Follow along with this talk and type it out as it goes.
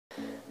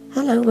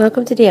Hello,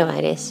 welcome to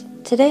DIY This.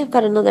 Today I've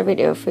got another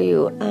video for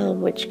you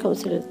which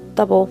comes in a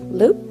double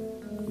loop.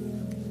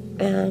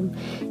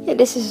 Yeah,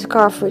 this is a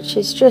scarf which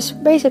is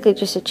basically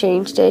just a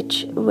chain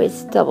stitch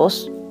with double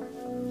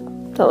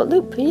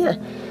loop. Yeah,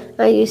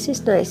 I use this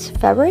nice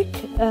fabric,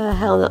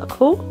 Hell Not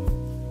Cool.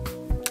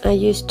 I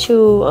used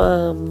two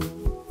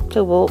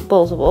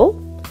balls of wool.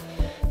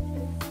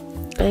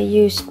 I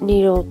used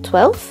needle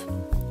 12.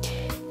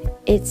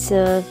 It's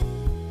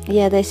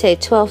yeah, they say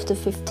 12 to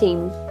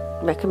 15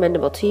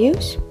 recommendable to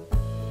use,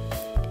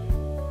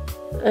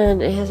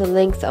 and it has a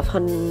length of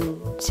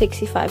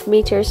 165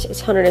 meters. It's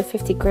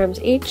 150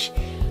 grams each.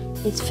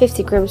 It's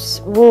 50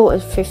 grams wool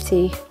and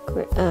 50%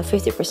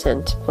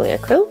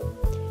 polyacryl.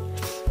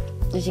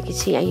 As you can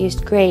see, I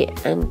used grey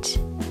and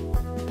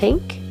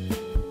pink.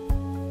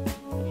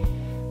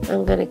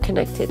 I'm gonna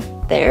connect it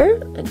there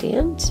at the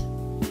end.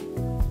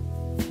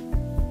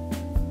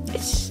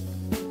 It's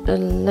a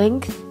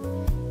length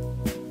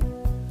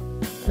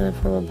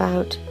from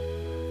about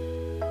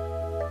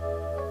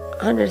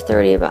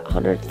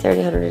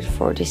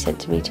 140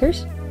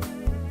 centimeters.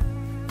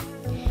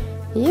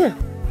 Yeah,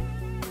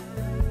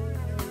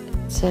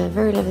 it's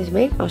very lovely to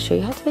make. I'll show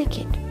you how to make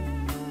it.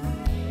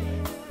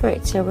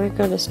 Right, so we're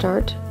going to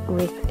start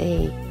with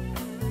a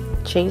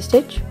chain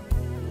stitch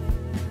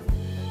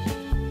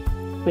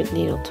with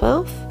needle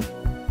 12.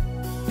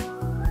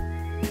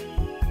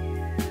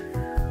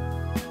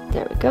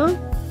 There we go.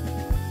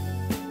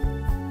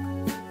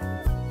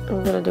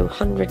 I'm going to do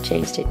 100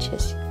 chain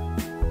stitches.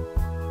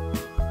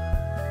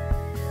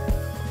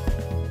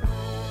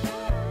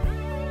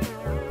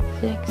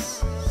 6,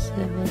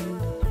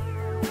 7.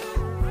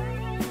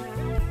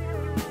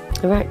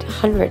 Alright,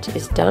 100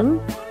 is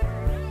done.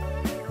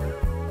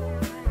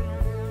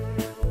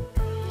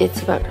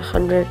 It's about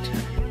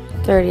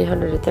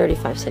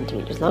 135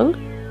 centimeters long.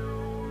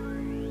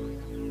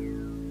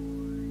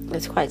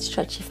 It's quite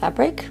stretchy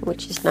fabric,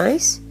 which is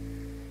nice.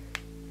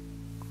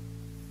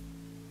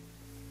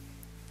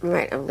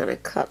 Right, I'm gonna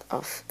cut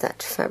off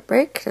that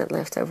fabric, that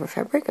leftover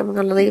fabric. I'm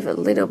gonna leave a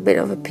little bit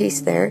of a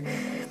piece there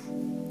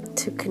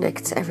to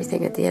connect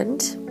everything at the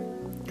end.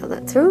 Pull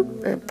that through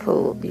and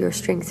pull your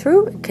string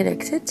through and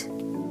connect it.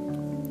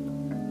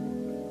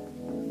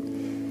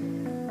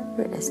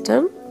 Right, that's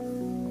done.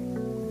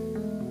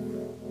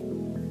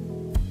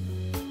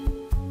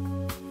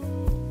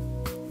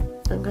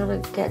 I'm gonna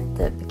get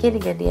the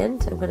beginning and the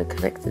end. I'm gonna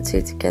connect the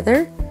two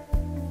together.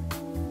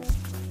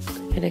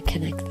 I'm gonna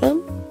connect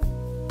them.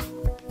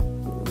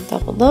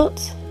 Double knot.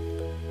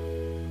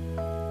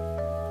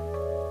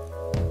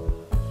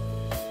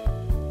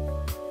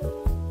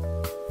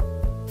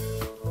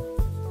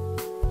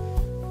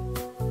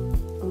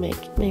 Make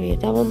maybe a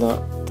double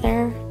knot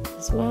there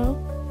as well,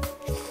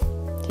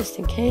 just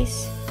in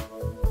case.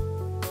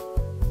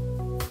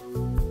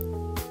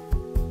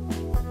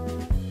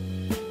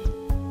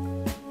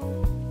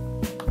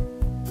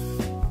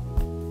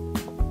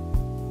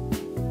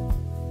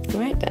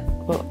 Right, that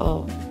will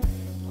all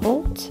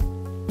hold.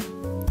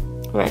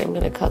 Right, I'm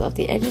going to cut off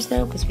the edges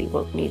now because we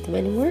won't need them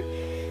anymore.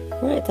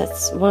 Right,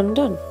 that's one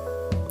done.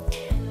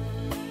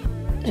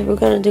 So we're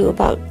going to do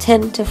about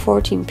 10 to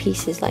 14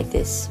 pieces like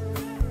this.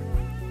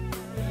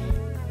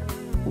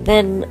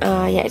 Then,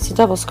 yeah, it's a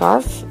double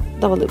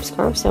loop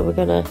scarf, so we're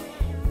gonna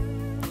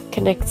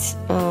connect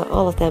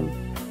all of them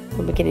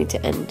from beginning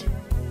to end.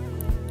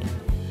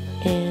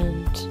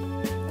 And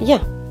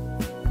yeah,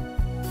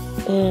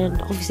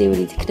 and obviously we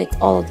need to connect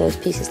all of those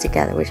pieces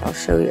together, which I'll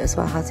show you as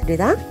well how to do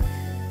that.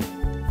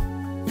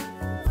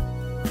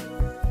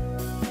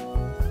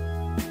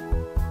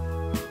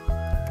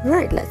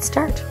 Right, let's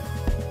start.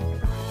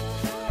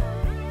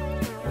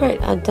 Right,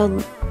 I've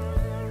done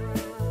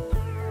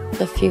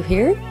a few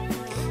here.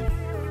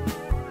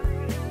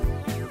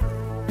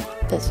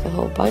 That's the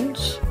whole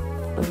bunch.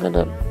 I'm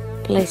gonna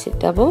place it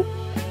double.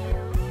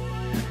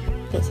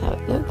 That's how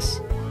it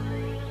looks.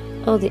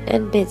 All the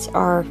end bits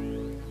are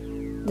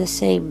the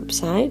same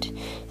side.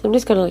 So I'm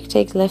just gonna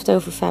take the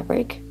leftover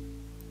fabric.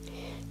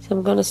 So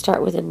I'm gonna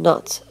start with a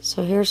knot.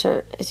 So here's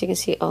our, as you can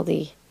see, all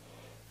the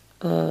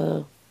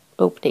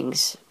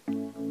openings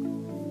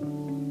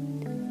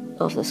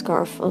of the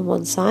scarf on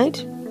one side.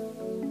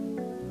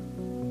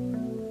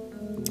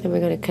 And we're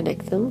gonna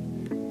connect them.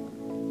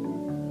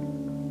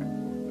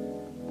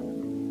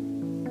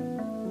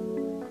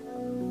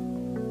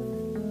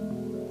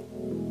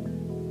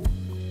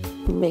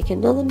 Make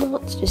another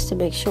knot just to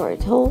make sure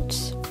it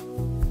holds.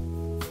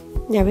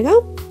 There we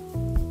go.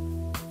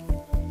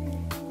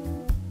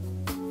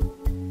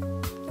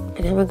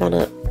 And then we're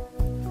gonna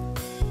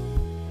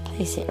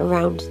place it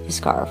around the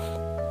scarf.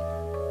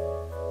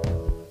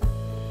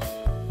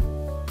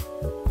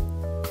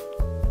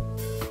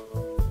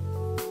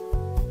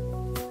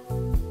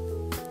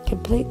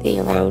 Completely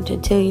around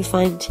until you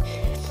find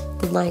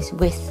the nice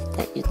width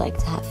that you'd like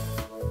to have.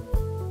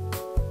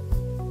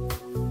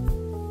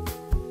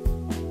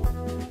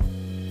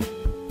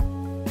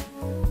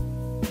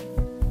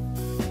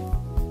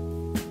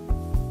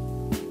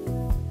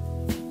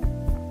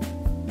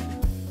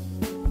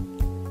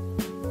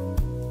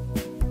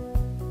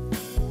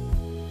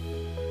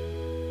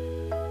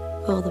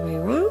 all the way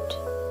around.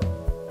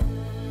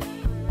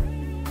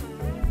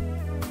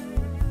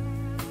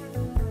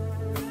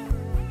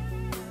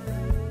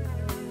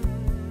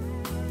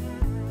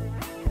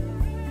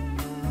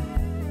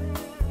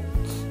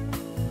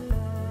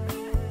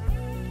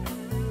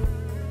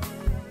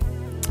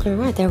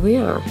 Alright, there we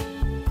are.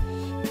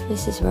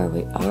 This is where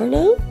we are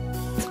now.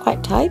 It's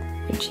quite tight,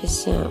 which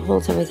is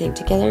holds everything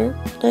together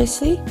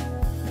nicely.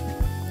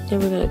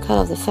 Then we're going to cut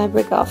off the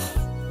fabric off.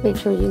 Make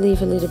sure you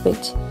leave a little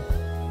bit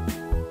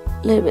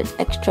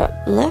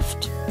extra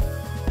left.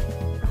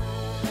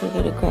 We're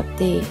going to grab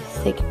the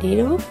thick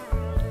needle,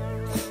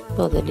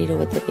 well, the needle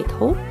with the big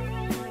hole,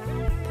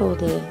 pull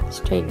the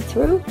string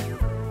through,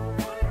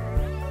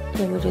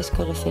 and we're just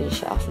going to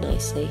finish it off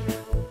nicely.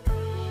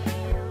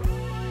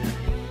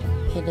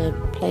 And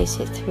then place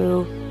it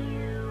through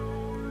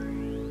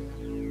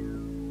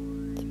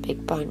the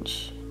big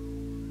bunch.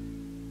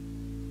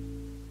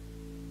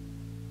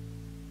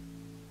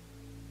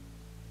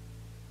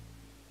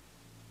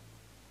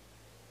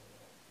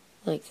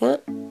 Like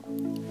that.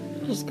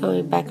 Just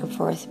going back and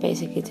forth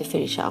basically to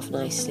finish off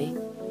nicely.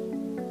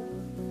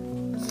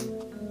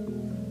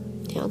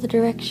 The other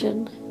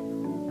direction.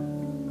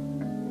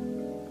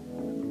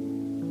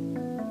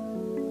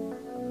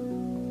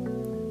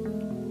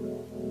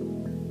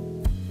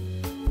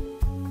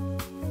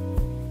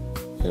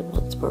 And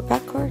once more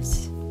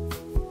backwards.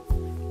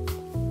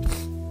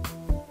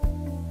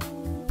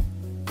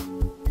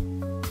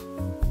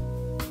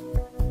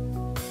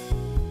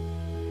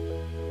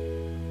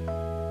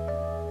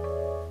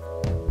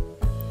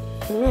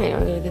 Alright,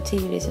 we're going to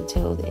continue this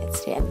until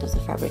it's the end of the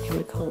fabric and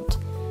we can't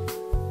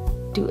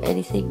do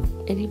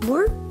anything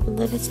anymore, and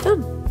then it's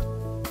done.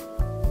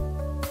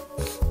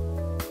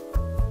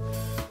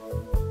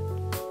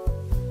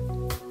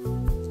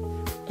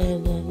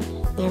 And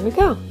then there we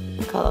go.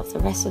 Cut off the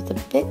rest of the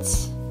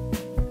bits.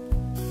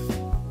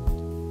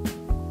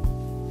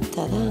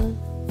 Ta-da!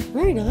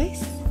 Very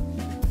nice.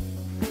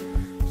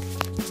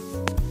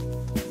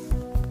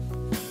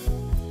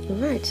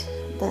 Alright,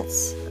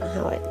 that's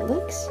how it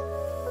looks.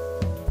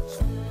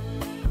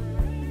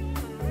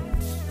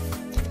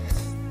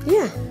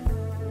 Yeah.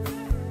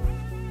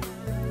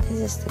 This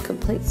is the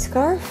complete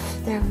scarf.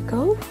 There we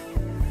go.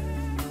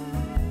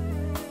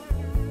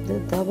 The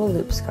double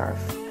loop scarf.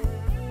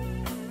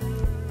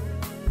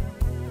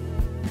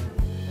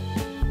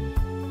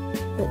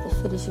 With the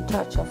finishing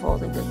touch of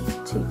holding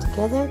them two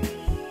together.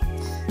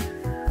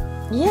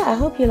 Yeah, I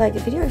hope you liked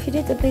the video. If you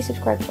did, then please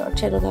subscribe to our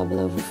channel down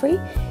below for free.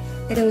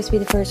 And always be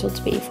the first one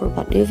to be informed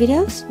about new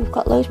videos. We've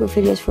got loads more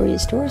videos for you in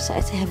store, so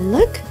I'd say have a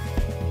look.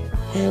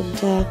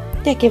 And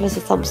yeah, give us a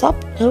thumbs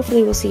up.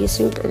 Hopefully we'll see you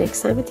soon, and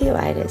next time with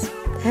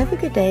DIV. Have a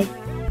good day.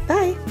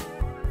 Bye.